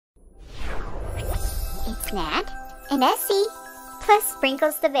Nat and Essie, plus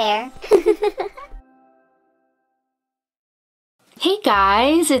Sprinkles the bear. Hey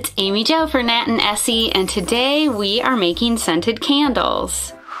guys, it's Amy Jo for Nat and Essie, and today we are making scented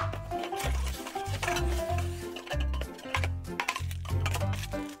candles.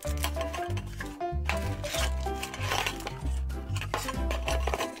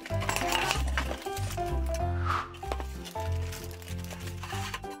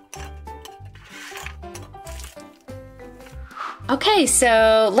 Okay,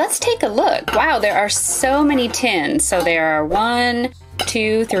 so let's take a look. Wow, there are so many tins. So there are 1,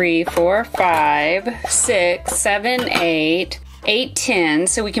 2, 3, 4, 5, 6, 7, 8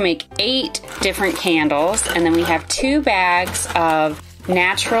 tins. So we can make 8 different candles. And then we have 2 bags of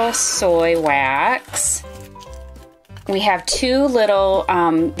natural soy wax. We have 2 little,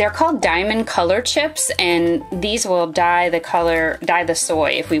 they're called diamond color chips, and these will dye the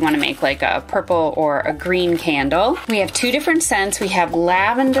soy if we want to make like a purple or a green candle. We have 2 different scents. We have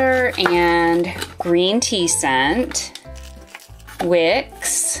lavender and green tea scent,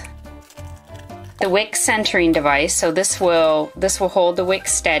 wicks, the wick centering device, so this will hold the wick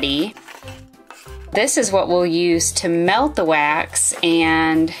steady. This is what we'll use to melt the wax,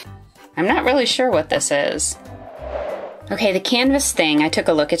 and I'm not really sure what this is. Okay, the canvas thing, I took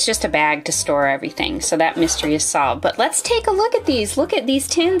a look. It's just a bag to store everything, so that mystery is solved. But let's take a look at these. Look at these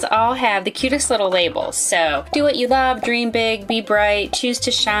tins all have the cutest little labels. So, do what you love, dream big, be bright, choose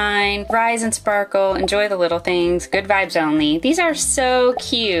to shine, rise and sparkle, enjoy the little things, good vibes only. These are so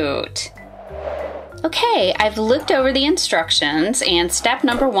cute. Okay, I've looked over the instructions, and step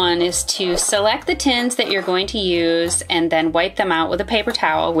number 1 is to select the tins that you're going to use and then wipe them out with a paper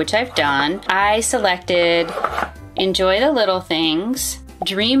towel, which I've done. I selected enjoy the little things,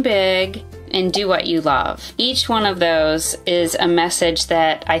 dream big, and do what you love. Each one of those is a message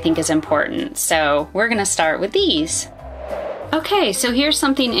that I think is important. So we're gonna start with these. Okay, so here's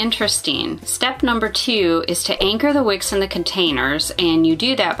something interesting. Step number 2 is to anchor the wicks in the containers, and you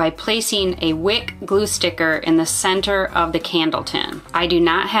do that by placing a wick glue sticker in the center of the candle tin. I do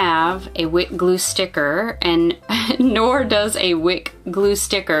not have a wick glue sticker, and nor does a wick glue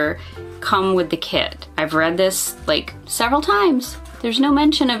sticker come with the kit. I've read this like several times. There's no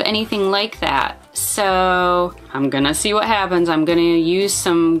mention of anything like that. So I'm gonna see what happens. I'm gonna use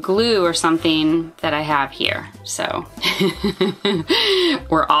some glue or something that I have here. So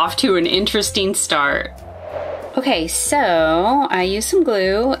we're off to an interesting start. Okay, so I use some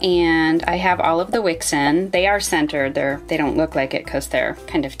glue and I have all of the wicks in. They are centered. They don't look like it because they're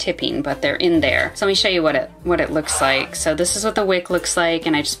kind of tipping, but they're in there. So let me show you what it looks like. So this is what the wick looks like,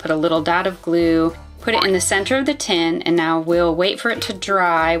 and I just put a little dot of glue, put it in the center of the tin, and now we'll wait for it to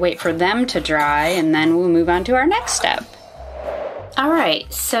dry, wait for them to dry, and then we'll move on to our next step.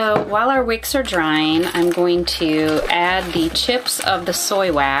 Alright, so while our wicks are drying, I'm going to add the chips of the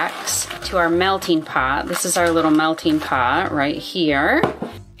soy wax to our melting pot. This is our little melting pot right here.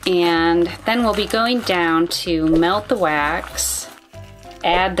 And then we'll be going down to melt the wax,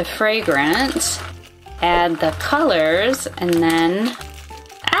 add the fragrance, add the colors, and then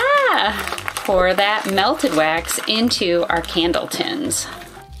pour that melted wax into our candle tins.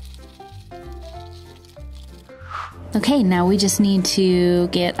 Okay, now we just need to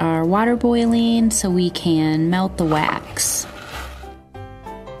get our water boiling so we can melt the wax.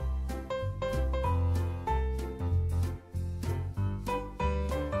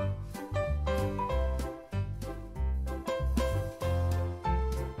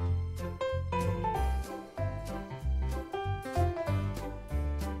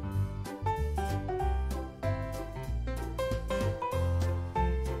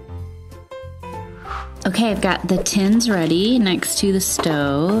 Okay, I've got the tins ready next to the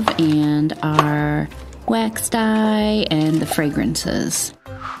stove and our wax dye and the fragrances.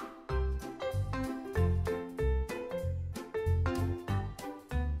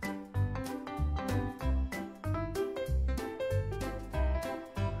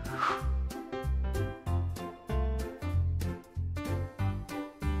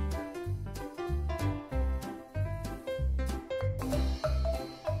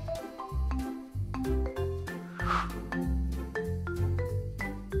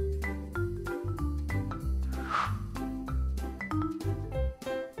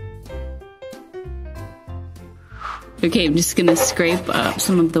 Okay, I'm just gonna scrape up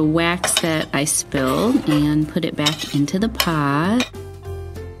some of the wax that I spilled and put it back into the pot.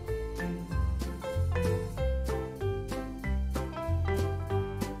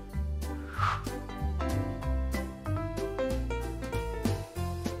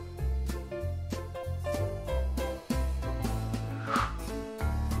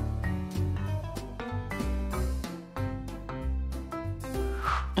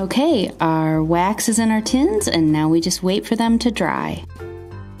 Okay, our wax is in our tins and now we just wait for them to dry.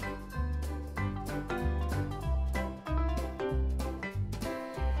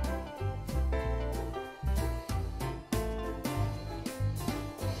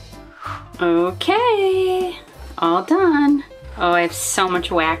 Okay, all done. Oh, I have so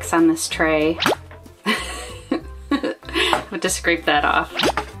much wax on this tray. I have to scrape that off.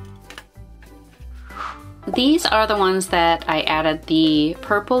 These are the ones that I added the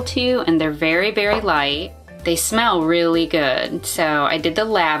purple to, and they're very, very light. They smell really good. So I did the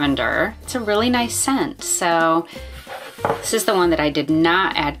lavender. It's a really nice scent. So this is the one that I did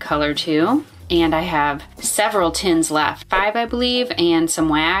not add color to. And I have several tins left, 5 I believe, and some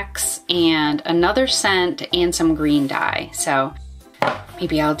wax, and another scent, and some green dye. So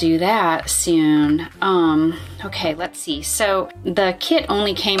maybe I'll do that soon. Okay, let's see. So the kit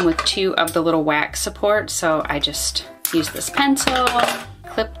only came with 2 of the little wax supports, so I just used this pencil,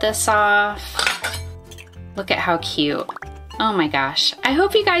 clip this off. Look at how cute. Oh my gosh. I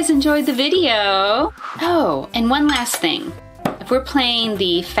hope you guys enjoyed the video. Oh, and one last thing. If we're playing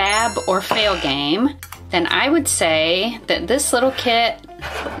the fab or fail game, then I would say that this little kit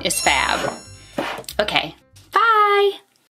is fab. Okay, bye!